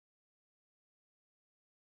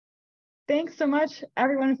Thanks so much,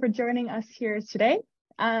 everyone, for joining us here today.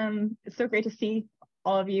 It's so great to see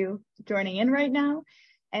all of you joining in right now.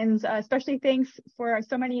 And especially thanks for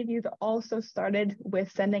so many of you that also started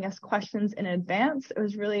with sending us questions in advance. It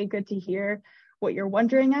was really good to hear what you're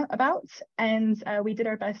wondering about. And we did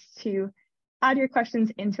our best to add your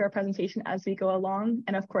questions into our presentation as we go along.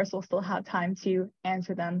 And of course, we'll still have time to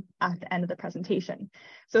answer them at the end of the presentation.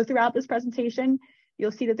 So throughout this presentation,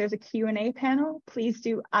 you'll see that there's a Q&A panel. Please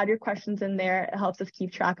do add your questions in there. It helps us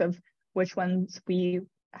keep track of which ones we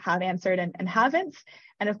have answered and haven't.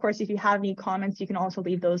 And of course, if you have any comments, you can also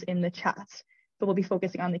leave those in the chat. But we'll be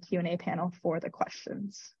focusing on the Q&A panel for the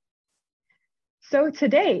questions. So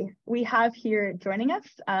today we have here joining us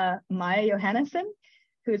Maja Johannessen,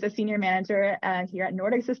 who is a senior manager here at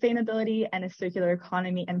Nordic Sustainability and a circular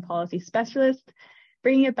economy and policy specialist,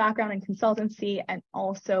 bringing a background in consultancy and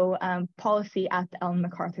also policy at the Ellen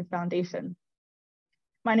MacArthur Foundation.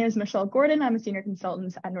 My name is Michelle Gordon. I'm a senior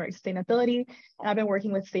consultant at Nordic Sustainability, and I've been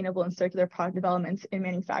working with sustainable and circular product development in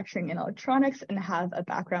manufacturing and electronics and have a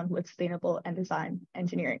background with sustainable and design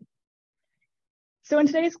engineering. So in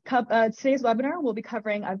today's webinar, we'll be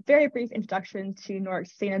covering a very brief introduction to Nordic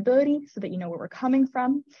Sustainability so that you know where we're coming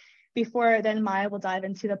from. Before then, Maja will dive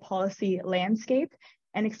into the policy landscape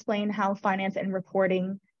and explain how finance and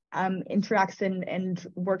reporting interacts and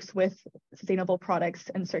works with sustainable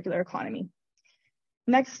products and circular economy.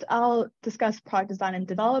 Next, I'll discuss product design and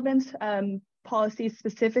development. Policies,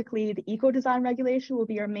 specifically the eco-design regulation, will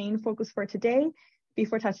be our main focus for today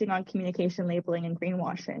before touching on communication, labeling, and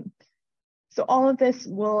greenwashing. So all of this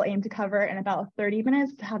we'll aim to cover in about 30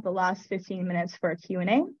 minutes to have the last 15 minutes for a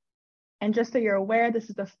Q&A. And just so you're aware, this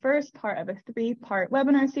is the first part of a 3-part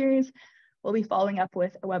webinar series. We'll be following up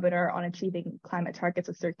with a webinar on achieving climate targets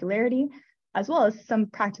of circularity, as well as some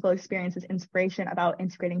practical experiences, inspiration about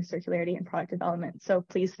integrating circularity in product development. So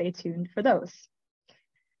please stay tuned for those.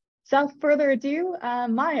 So without further ado,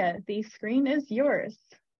 Maja, the screen is yours.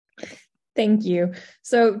 Thank you.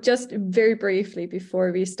 So just very briefly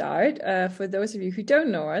before we start, for those of you who don't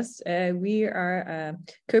know us, we are a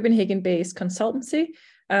Copenhagen-based consultancy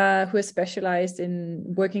who is specialized in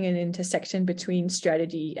working in intersection between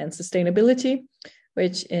strategy and sustainability,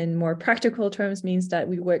 which in more practical terms means that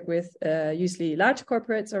we work with usually large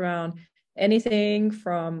corporates around anything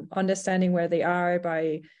from understanding where they are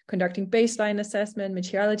by conducting baseline assessment,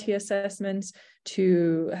 materiality assessments,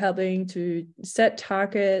 to helping to set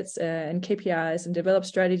targets and KPIs and develop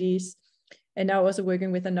strategies. And now also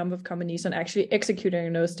working with a number of companies on actually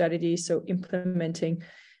executing those strategies, so implementing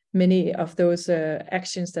many of those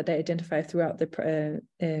actions that they identify throughout the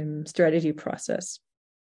strategy process.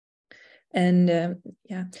 And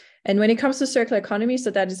and when it comes to circular economy,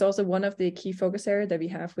 so that is also one of the key focus areas that we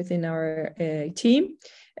have within our team.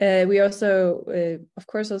 We also, of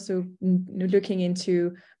course, also looking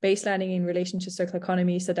into baselining in relation to circular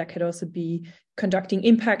economy. So that could also be conducting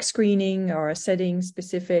impact screening or setting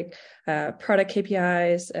specific product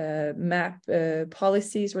KPIs, map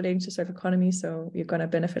policies relating to circular economy. So you're going to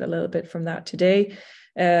benefit a little bit from that today.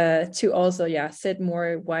 To also, set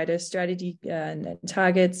more wider strategy and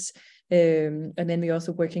targets. And then we're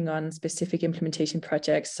also working on specific implementation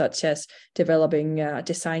projects, such as developing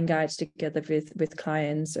design guides together with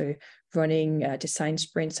clients, or running design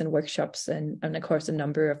sprints and workshops, and of course, a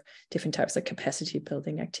number of different types of capacity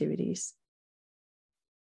building activities.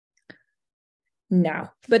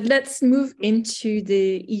 Now, but let's move into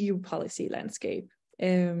the EU policy landscape.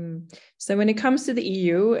 So when it comes to the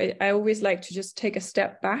EU, I always like to just take a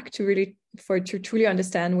step back to truly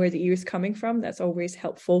understand where the EU is coming from. That's always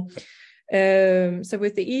helpful. So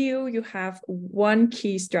with the EU, you have one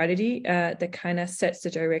key strategy that kind of sets the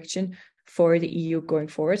direction for the EU going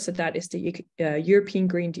forward. So that is the European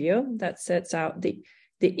Green Deal that sets out the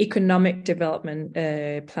economic development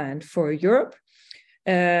plan for Europe.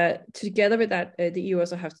 Together with that, the EU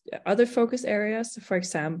also has other focus areas, for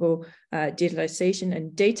example, digitalization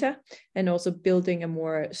and data, and also building a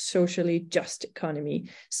more socially just economy.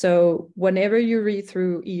 So whenever you read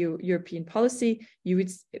through European policy, you would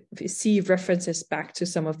see references back to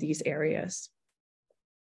some of these areas.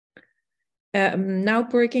 Now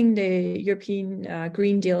breaking the European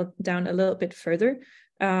Green Deal down a little bit further.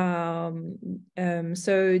 So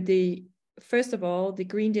first of all, the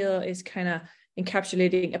Green Deal is kind of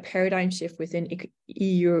encapsulating a paradigm shift within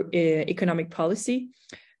EU economic policy.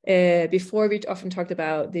 Before we often talked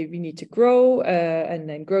about we need to grow and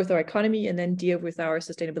then growth our economy and then deal with our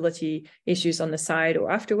sustainability issues on the side or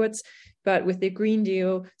afterwards. But with the Green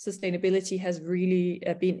Deal, sustainability has really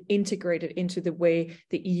been integrated into the way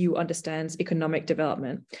the EU understands economic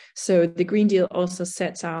development. So the Green Deal also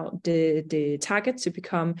sets out the target to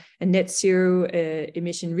become a net zero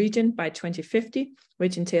emission region by 2050,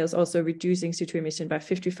 which entails also reducing CO2 emission by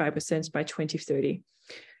 55% by 2030.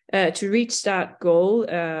 To reach that goal,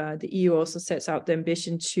 the EU also sets out the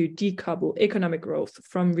ambition to decouple economic growth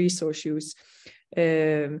from resource use,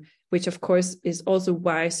 which of course is also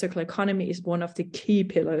why circular economy is one of the key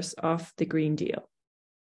pillars of the Green Deal.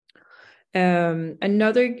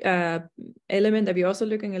 Another element that we're also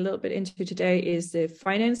looking a little bit into today is the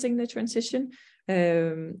financing the transition,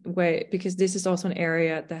 because this is also an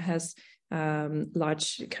area that has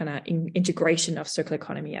large kind of integration of circular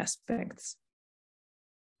economy aspects.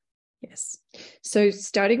 Yes. So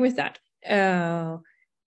starting with that.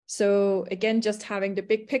 So again, just having the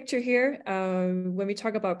big picture here, when we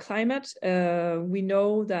talk about climate, we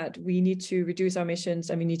know that we need to reduce our emissions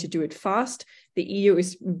and we need to do it fast. The EU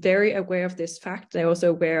is very aware of this fact. They're also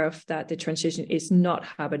aware of that the transition is not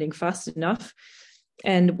happening fast enough.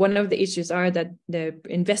 And one of the issues are that the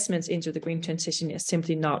investments into the green transition is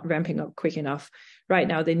simply not ramping up quick enough. Right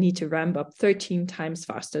now, they need to ramp up 13 times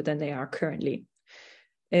faster than they are currently.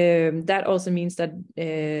 That also means that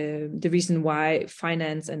the reason why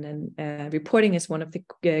finance and then reporting is one of the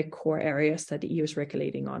core areas that the EU is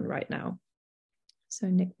regulating on right now. So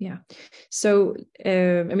yeah, so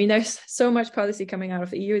I mean, there's so much policy coming out of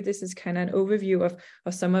the EU. This is kind of an overview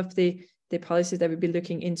of some of the policies that we'll be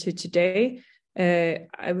looking into today.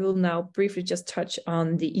 I will now briefly just touch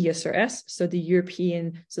on the ESRS, so the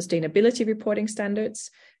European Sustainability Reporting Standards,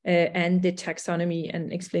 and the taxonomy,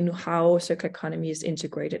 and explain how circular economy is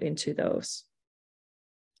integrated into those.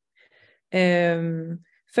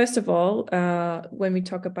 First of all, when we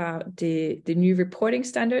talk about the new reporting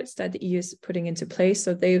standards that the EU is putting into place,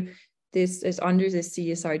 so this is under the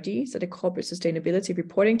CSRD, so the Corporate Sustainability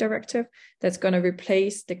Reporting Directive, that's going to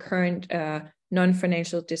replace the current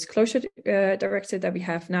non-financial disclosure directive that we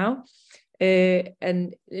have now.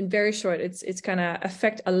 And in very short, it's going to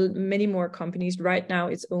affect many more companies. Right now,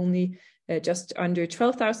 it's only just under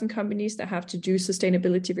 12,000 companies that have to do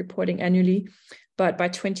sustainability reporting annually. But by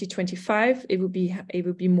 2025, it will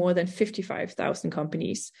be more than 55,000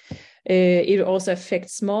 companies. It will also affect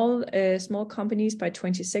small companies by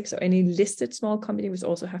 26, or any listed small company will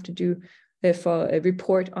also have to do for a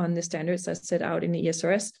report on the standards that's set out in the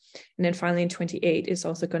ESRS. And then finally in 28, it's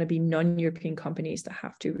also going to be non-European companies that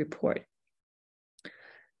have to report.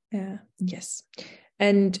 Yes.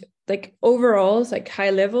 And like overall, like high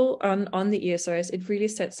level on the ESRS, it really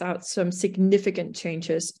sets out some significant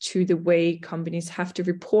changes to the way companies have to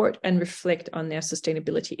report and reflect on their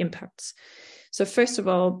sustainability impacts. So first of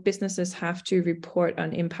all, businesses have to report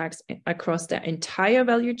on impacts across their entire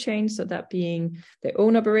value chain. So that being their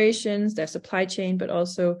own operations, their supply chain, but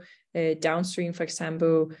also downstream, for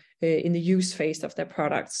example, in the use phase of their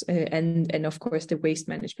products, and of course the waste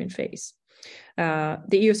management phase. The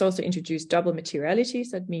EU has also introduced double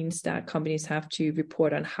materialities. That means that companies have to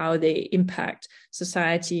report on how they impact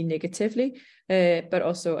society negatively, but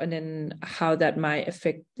also and then how that might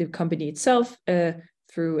affect the company itself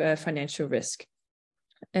through financial risk.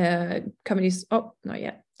 Companies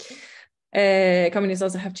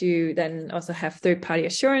also have to then also have third-party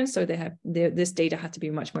assurance, so they have this data has to be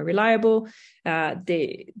much more reliable.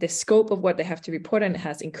 The scope of what they have to report on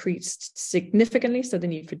has increased significantly, so the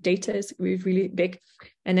need for data is really big.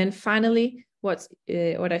 And then finally, what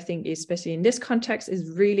I think, especially in this context,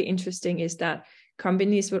 is really interesting is that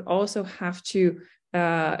companies would also have to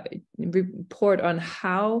report on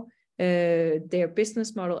how their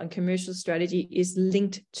business model and commercial strategy is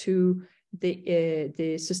linked to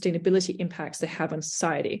the sustainability impacts they have on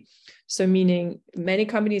society. So meaning many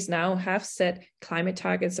companies now have set climate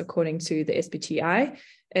targets according to the SBTi,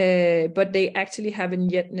 but they actually haven't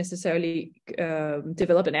yet necessarily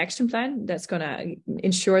developed an action plan that's going to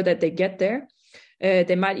ensure that they get there.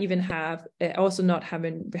 They might even have also not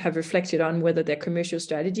have reflected on whether their commercial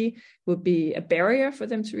strategy would be a barrier for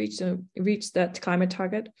them to reach that climate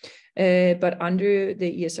target. But under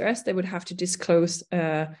the ESRS, they would have to disclose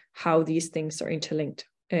how these things are interlinked.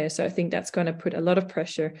 So I think that's going to put a lot of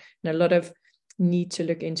pressure and a lot of need to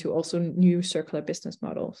look into also new circular business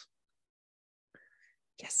models.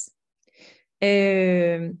 Yes.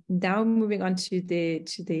 Now moving on to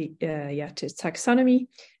taxonomy.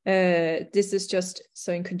 This is just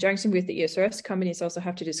so in conjunction with the ESRS, companies also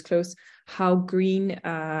have to disclose how green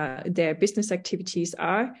their business activities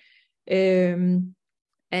are.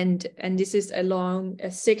 And this is along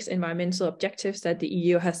 6 environmental objectives that the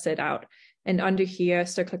EU has set out. And under here,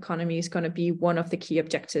 circular economy is going to be one of the key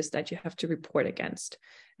objectives that you have to report against.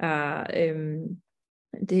 The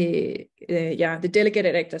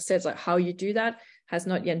delegated act that says like how you do that has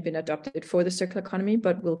not yet been adopted for the circular economy,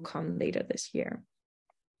 but will come later this year.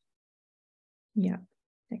 Yeah,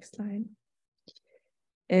 next slide.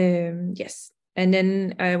 Yes, and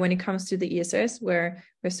then when it comes to the ESRS, where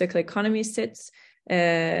circular economy sits,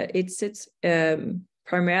 it sits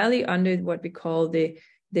primarily under what we call the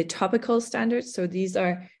topical standards. So these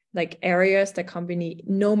are like areas that company,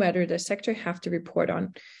 no matter the sector, have to report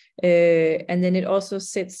on. And then it also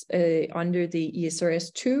sits under the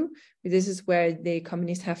ESRS 2. This is where the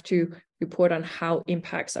companies have to report on how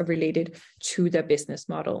impacts are related to their business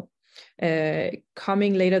model.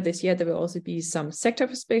 Coming later this year, there will also be some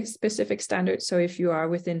sector-specific standards. So if you are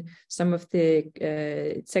within some of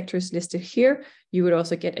the sectors listed here, you would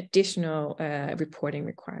also get additional reporting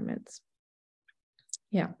requirements.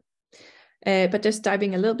 Yeah. But just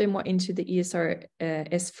diving a little bit more into the ESR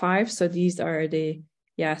S5. So these are the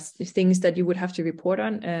things that you would have to report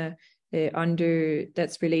on under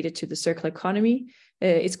that's related to the circular economy.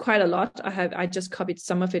 It's quite a lot. I just copied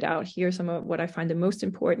some of it out here, some of what I find the most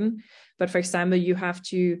important. But for example, you have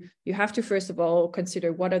to first of all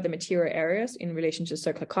consider what are the material areas in relation to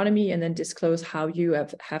circular economy, and then disclose how you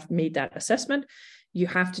have made that assessment. You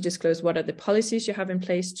have to disclose what are the policies you have in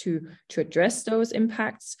place to address those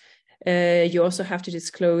impacts. You also have to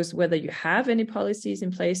disclose whether you have any policies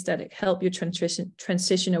in place that help you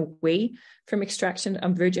transition away from extraction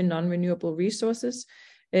of virgin non-renewable resources.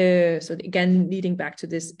 So again, leading back to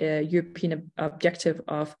this European objective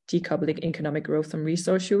of decoupling economic growth from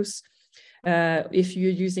resource use. If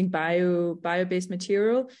you're using bio-based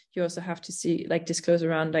material, you also have to disclose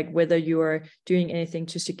around whether you are doing anything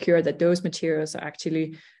to secure that those materials are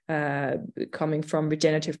actually coming from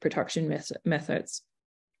regenerative production methods.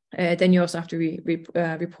 Then you also have to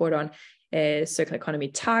report on circular economy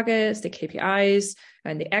targets, the KPIs,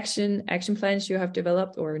 and the action plans you have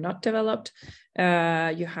developed or not developed.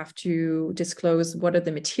 You have to disclose what are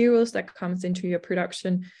the materials that comes into your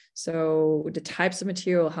production. So the types of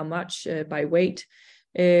material, how much by weight,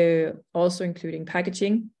 also including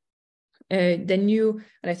packaging. Then and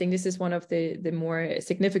I think this is one of the more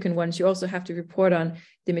significant ones, you also have to report on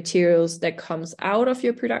the materials that comes out of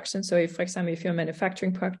your production. So if, for example, if you're a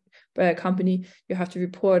manufacturing company, you have to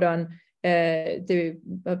report on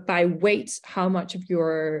by weight, how much of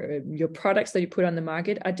your products that you put on the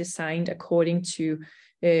market are designed according to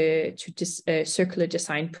circular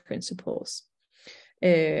design principles.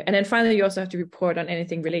 And then finally, you also have to report on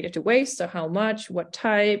anything related to waste. So how much, what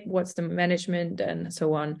type, what's the management, and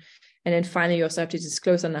so on. And then finally, you also have to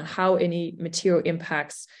disclose on how any material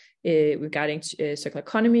impacts regarding circular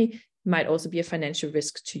economy might also be a financial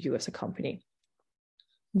risk to you as a company.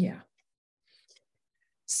 Yeah.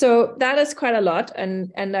 So that is quite a lot.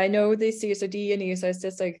 And I know the CSRD and ESR is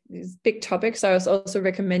just these big topics. I also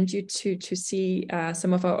recommend you to see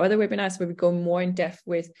some of our other webinars where we go more in depth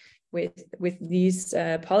with these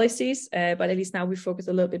policies, but at least now we focus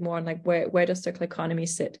a little bit more on where does circular economy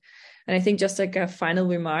sit. And I think just a final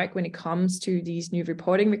remark when it comes to these new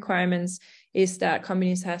reporting requirements is that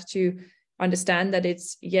companies have to understand that it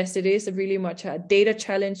is a really much a data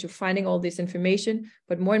challenge to finding all this information,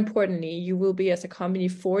 but more importantly, you will be as a company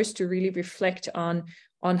forced to really reflect on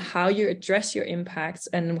how you address your impacts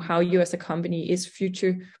and how you as a company is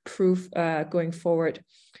future proof going forward.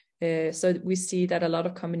 So we see that a lot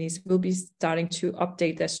of companies will be starting to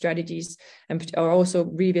update their strategies and are also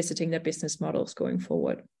revisiting their business models going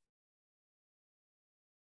forward.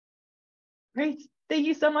 Great. Thank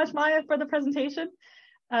you so much, Maja, for the presentation.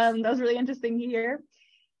 That was really interesting to hear.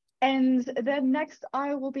 And then next,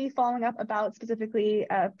 I will be following up about specifically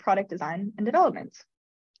product design and development.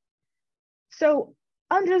 So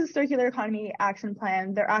under the Circular Economy Action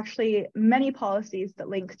Plan, there are actually many policies that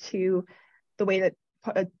link to the way that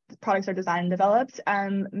products are designed and developed,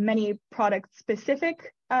 many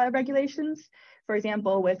product-specific regulations. For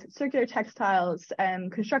example, with circular textiles,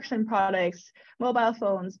 construction products, mobile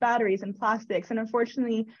phones, batteries, and plastics. And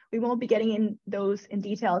unfortunately, we won't be getting in those in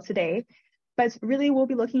detail today. But really, we'll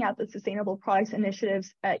be looking at the Sustainable Products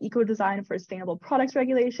Initiative's Eco-Design for Sustainable Products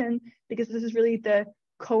Regulation, because this is really the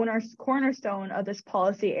cornerstone of this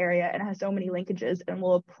policy area and has so many linkages and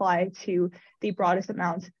will apply to the broadest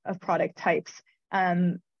amount of product types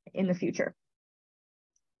in the future.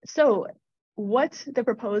 So what the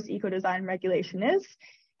proposed eco-design regulation is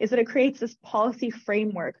that it creates this policy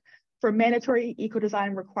framework for mandatory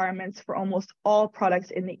eco-design requirements for almost all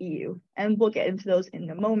products in the EU. And we'll get into those in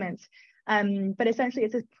a moment. But essentially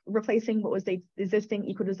it's replacing what was the existing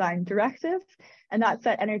eco-design directive, and that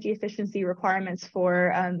set energy efficiency requirements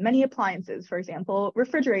for many appliances, for example,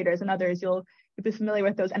 refrigerators and others. You'll be familiar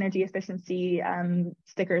with those energy efficiency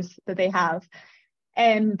stickers that they have.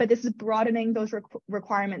 But this is broadening those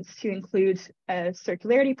requirements to include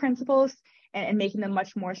circularity principles and making them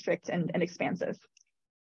much more strict and expansive.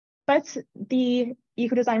 But the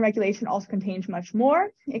eco-design regulation also contains much more.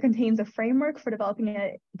 It contains a framework for developing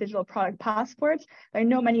a digital product passport that I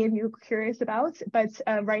know many of you are curious about, but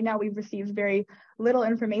right now we've received very little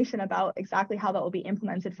information about exactly how that will be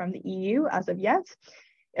implemented from the EU as of yet.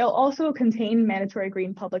 It'll also contain mandatory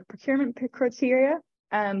green public procurement criteria.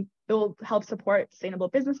 It will help support sustainable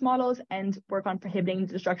business models and work on prohibiting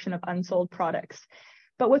the destruction of unsold products.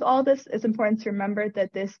 But with all this, it's important to remember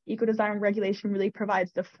that this eco-design regulation really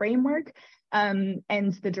provides the framework and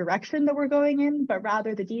the direction that we're going in, but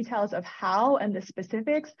rather the details of how and the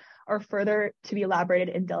specifics are further to be elaborated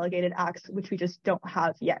in delegated acts, which we just don't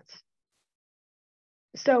have yet.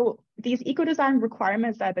 So these eco-design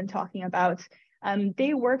requirements that I've been talking about,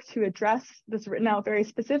 they work to address this written out very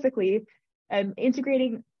specifically,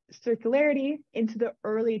 integrating circularity into the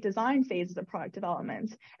early design phases of product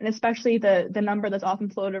development, and especially the number that's often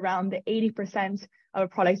floated around, the 80% of a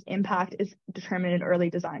product's impact is determined in early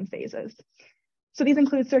design phases. So these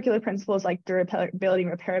include circular principles like durability,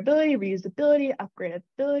 repairability, reusability,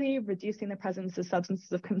 upgradability, reducing the presence of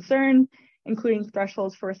substances of concern, including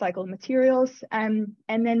thresholds for recycled materials. And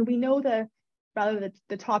then we know the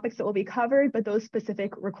topics that will be covered, but those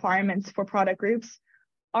specific requirements for product groups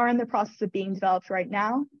are in the process of being developed right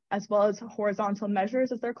now, as well as horizontal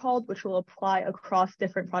measures, as they're called, which will apply across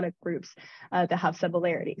different product groups that have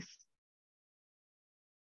similarities.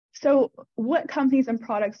 So what companies and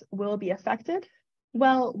products will be affected?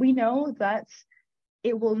 Well, we know that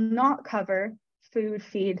it will not cover food,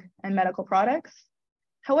 feed, and medical products.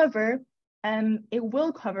 However, it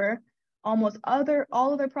will cover almost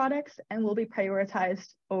all other products and will be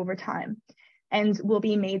prioritized over time, and will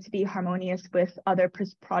be made to be harmonious with other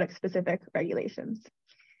product-specific regulations.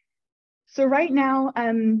 So right now,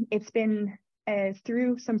 it's been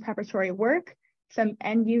through some preparatory work, some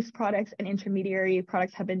end-use products and intermediary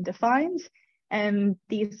products have been defined, and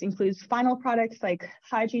these includes final products like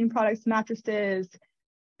hygiene products, mattresses,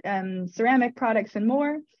 ceramic products, and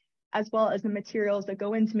more, as well as the materials that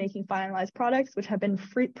go into making finalized products, which have been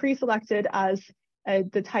pre-selected as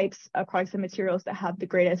the types of products and materials that have the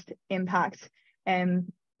greatest impact,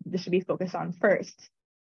 and this should be focused on first.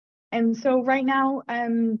 And so right now,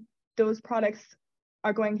 those products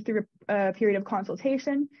are going through a period of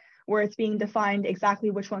consultation where it's being defined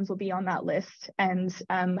exactly which ones will be on that list and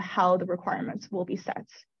how the requirements will be set.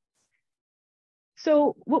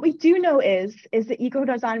 So what we do know is that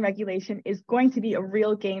eco-design regulation is going to be a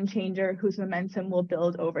real game changer whose momentum will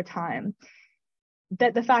build over time.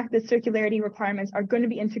 That the fact that circularity requirements are going to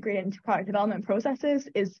be integrated into product development processes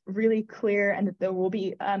is really clear, and that there will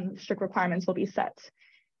be strict requirements will be set.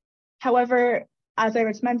 However, as I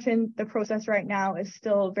just mentioned, the process right now is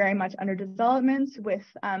still very much under development, with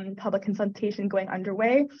public consultation going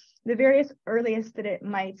underway. The various earliest that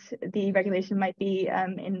the regulation might be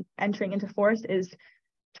entering into force is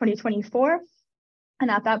 2024.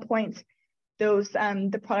 And at that point,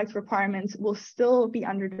 the product requirements will still be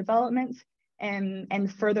under development,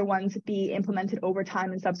 and further ones be implemented over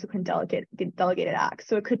time in subsequent delegated acts.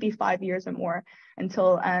 So it could be 5 years or more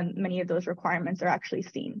until many of those requirements are actually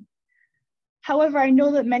seen. However, I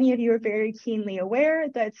know that many of you are very keenly aware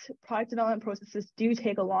that product development processes do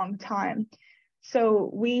take a long time.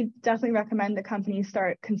 So we definitely recommend that companies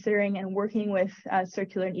start considering and working with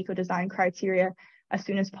circular and eco-design criteria as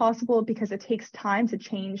soon as possible, because it takes time to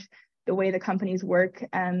change the way the companies work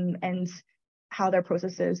and how their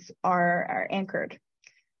processes are anchored.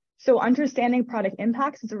 So understanding product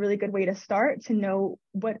impacts is a really good way to start, to know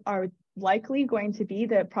what are likely going to be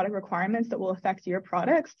the product requirements that will affect your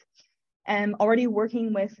products. And already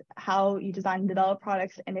working with how you design and develop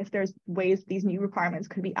products, and if there's ways these new requirements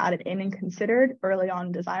could be added in and considered early on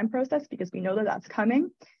in the design process, because we know that that's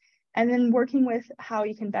coming. And then working with how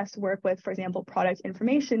you can best work with, for example, product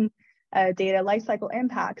information, data lifecycle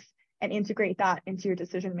impacts, and integrate that into your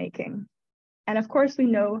decision making. And of course, we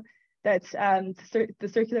know that the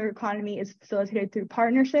circular economy is facilitated through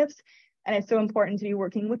partnerships, and it's so important to be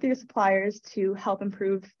working with your suppliers to help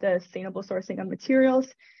improve the sustainable sourcing of materials,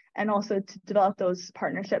 and also to develop those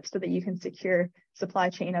partnerships so that you can secure supply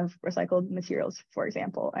chain of recycled materials, for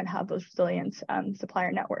example, and have those resilient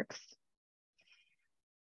supplier networks.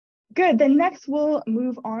 Good, then next we'll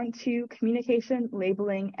move on to communication,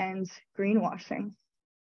 labeling, and greenwashing.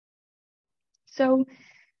 So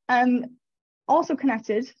also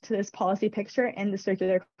connected to this policy picture in the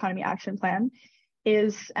Circular Economy Action Plan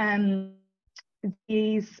is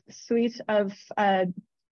these suite of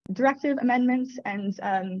directive amendments and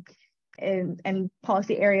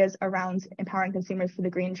policy areas around empowering consumers for the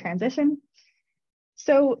green transition.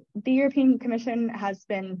 So the European Commission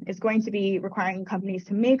is going to be requiring companies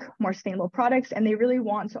to make more sustainable products, and they really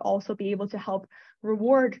want to also be able to help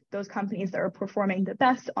reward those companies that are performing the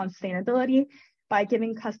best on sustainability by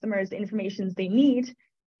giving customers the information they need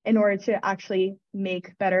in order to actually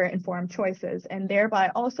make better informed choices, and thereby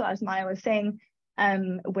also, as Maja was saying,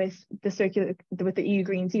 with the EU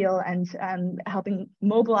Green Deal and helping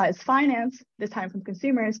mobilize finance, this time from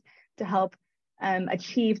consumers, to help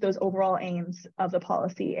achieve those overall aims of the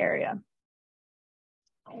policy area.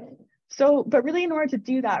 So, but really in order to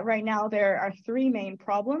do that right now, there are three main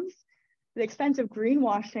problems. The extent of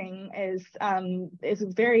greenwashing is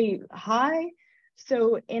very high.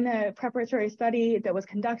 So in a preparatory study that was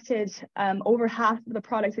conducted, over half of the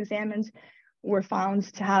products examined were found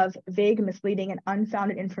to have vague, misleading, and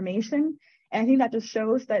unfounded information. And I think that just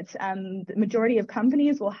shows that the majority of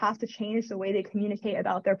companies will have to change the way they communicate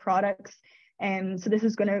about their products. And so this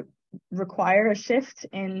is going to require a shift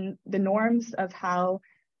in the norms of how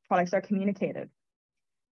products are communicated.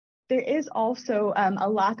 There is also a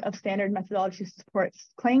lack of standard methodology to support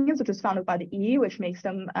claims, which was founded by the EU, which makes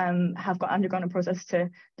them have undergone a process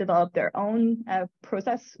to develop their own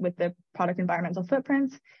process with the product environmental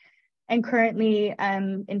footprint. And currently,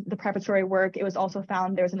 in the preparatory work, it was also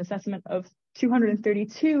found there was an assessment of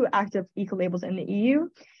 232 active eco-labels in the EU.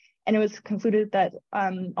 And it was concluded that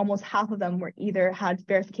almost half of them were either had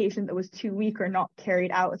verification that was too weak or not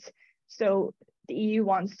carried out. So the EU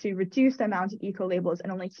wants to reduce the amount of eco-labels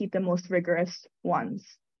and only keep the most rigorous ones.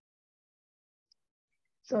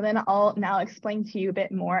 So then I'll now explain to you a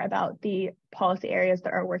bit more about the policy areas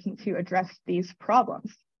that are working to address these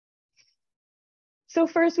problems. So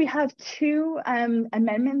first, we have two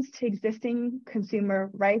amendments to existing consumer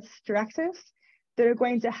rights directives that are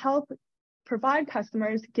going to help provide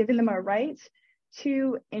customers, giving them a right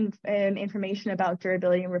to information about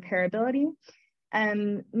durability and repairability.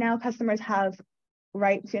 Now customers have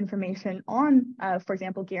right to information on, for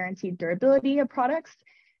example, guaranteed durability of products,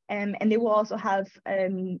 and they will also have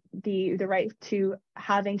the right to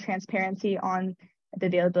having transparency on the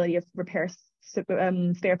availability of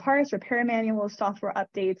spare parts, repair manuals, software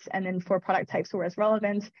updates, and then for product types where it's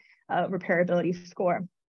relevant, repairability score.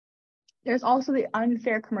 There's also the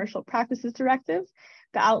Unfair Commercial Practices Directive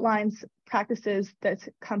that outlines practices that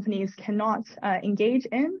companies cannot engage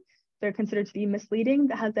in. They're considered to be misleading.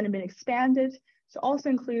 That has then been expanded to also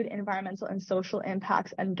include environmental and social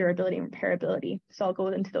impacts and durability and repairability. So I'll go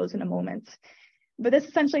into those in a moment. But this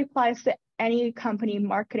essentially applies to any company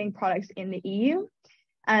marketing products in the EU.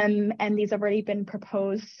 And these have already been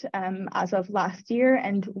proposed as of last year.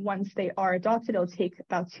 And once they are adopted, it'll take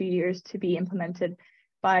about 2 years to be implemented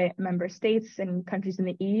by member states and countries in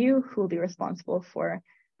the EU who will be responsible for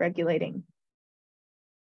regulating.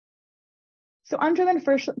 So under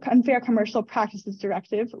the Unfair Commercial Practices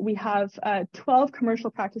Directive, we have 12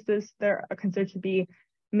 commercial practices that are considered to be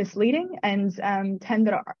misleading and 10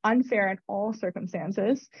 that are unfair in all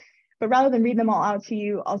circumstances. But rather than read them all out to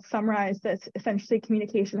you, I'll summarize that essentially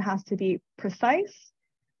communication has to be precise,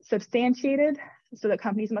 substantiated, so that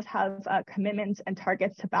companies must have commitments and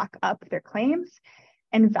targets to back up their claims,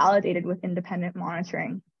 and validated with independent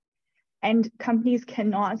monitoring. And companies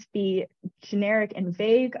cannot be generic and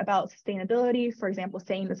vague about sustainability, for example,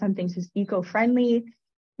 saying that something is eco-friendly,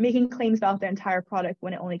 making claims about the entire product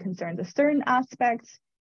when it only concerns a certain aspect,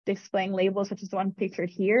 displaying labels such as the one pictured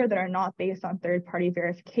here that are not based on third-party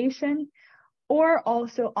verification, or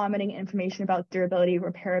also omitting information about durability,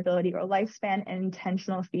 repairability, or lifespan, and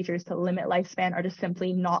intentional features to limit lifespan are just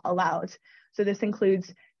simply not allowed. So this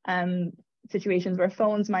includes situations where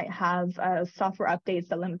phones might have software updates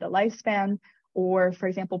that limit the lifespan, or, for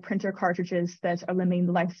example, printer cartridges that are limiting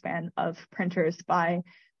the lifespan of printers by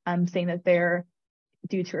saying that they're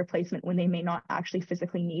due to replacement when they may not actually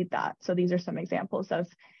physically need that. So these are some examples of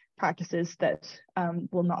practices that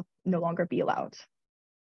will no longer be allowed.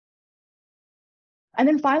 And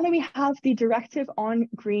then finally, we have the Directive on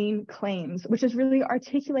Green Claims, which is really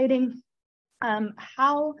articulating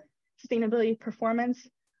how sustainability performance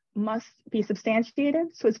must be substantiated.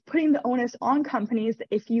 So it's putting the onus on companies that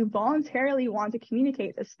if you voluntarily want to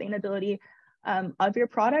communicate the sustainability of your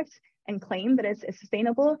product and claim that it's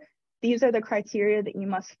sustainable, these are the criteria that you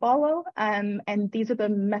must follow, and these are the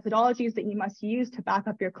methodologies that you must use to back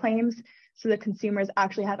up your claims so that consumers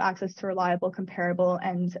actually have access to reliable, comparable,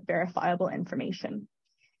 and verifiable information.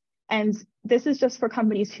 And this is just for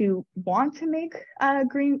companies who want to make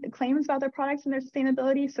green claims about their products and their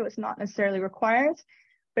sustainability. So it's not necessarily required,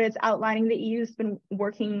 but it's outlining the EU's been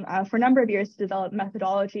working for a number of years to develop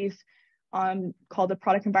methodologies called the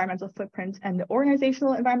product environmental footprint and the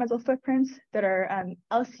organizational environmental footprint that are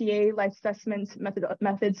LCA life assessment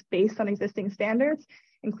methods based on existing standards,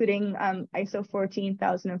 including ISO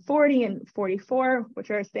 14040 and 44, which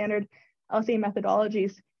are standard LCA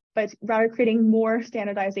methodologies, but rather creating more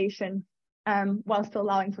standardization while still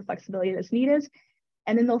allowing for flexibility that's needed.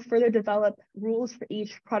 And then they'll further develop rules for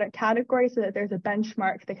each product category so that there's a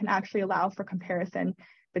benchmark that can actually allow for comparison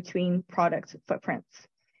between product footprints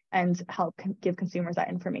and help give consumers that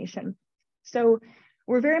information. So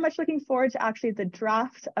we're very much looking forward to actually the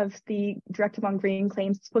draft of the Directive on Green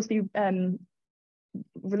Claims. It's supposed to be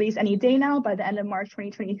released any day now by the end of March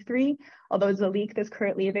 2023, although it's a leak that's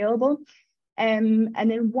currently available. And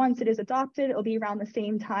then once it is adopted, it'll be around the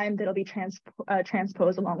same time that it'll be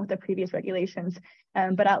transposed along with the previous regulations,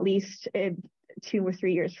 but at least 2 or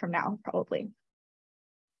 3 years from now, probably.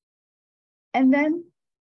 And then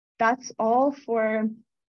that's all for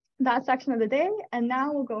that section of the day. And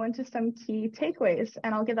now we'll go into some key takeaways,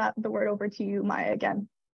 and I'll give the word over to you, Maja, again.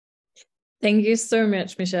 Thank you so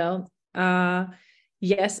much, Michelle.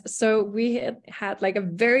 Yes, so we had like a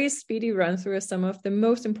very speedy run through of some of the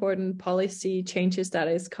most important policy changes that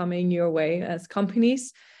is coming your way as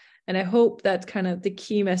companies. And I hope that kind of the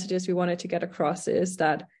key messages we wanted to get across is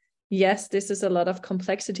that, yes, this is a lot of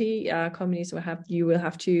complexity. Companies you will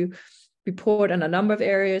have to report on a number of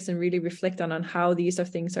areas and really reflect on how these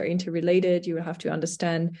things are interrelated. You will have to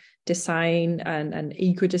understand design and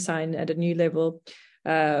eco-design at a new level.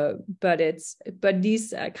 But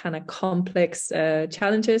these kind of complex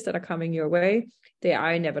challenges that are coming your way, they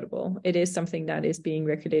are inevitable. It is something that is being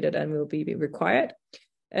regulated and will be required.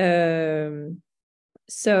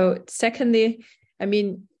 So secondly, I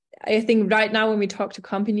mean, I think right now when we talk to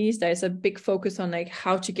companies, there's a big focus on like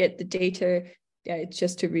how to get the data. It's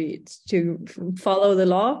just to follow the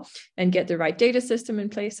law and get the right data system in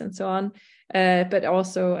place and so on. But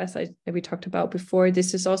also, as we talked about before,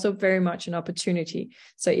 this is also very much an opportunity.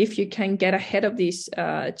 So if you can get ahead of these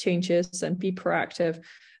changes and be proactive,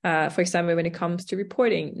 for example, when it comes to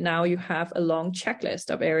reporting, now you have a long checklist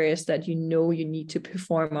of areas that you need to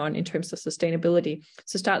perform on in terms of sustainability.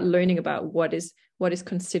 So start learning about what is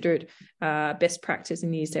considered best practice in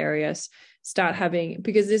these areas. Start having,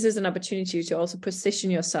 because this is an opportunity to also position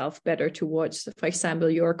yourself better towards, for example,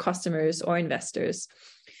 your customers or investors.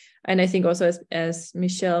 And I think also, as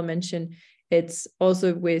Michelle mentioned, it's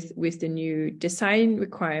also with the new design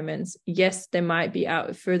requirements. Yes, they might be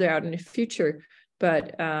further out in the future,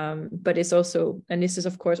 but it's also, and this is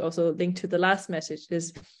of course also linked to the last message,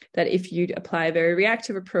 is that if you apply a very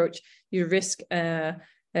reactive approach, you risk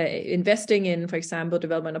investing in, for example,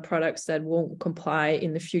 development of products that won't comply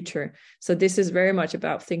in the future. So this is very much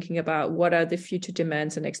about thinking about what are the future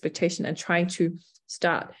demands and expectations, and trying to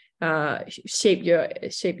start shape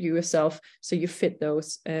yourself so you fit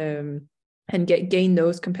those and gain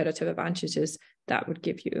those competitive advantages that would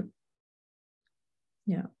give you.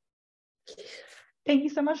 Yeah. Thank you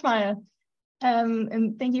so much, Maja.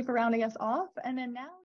 And thank you for rounding us off. And then now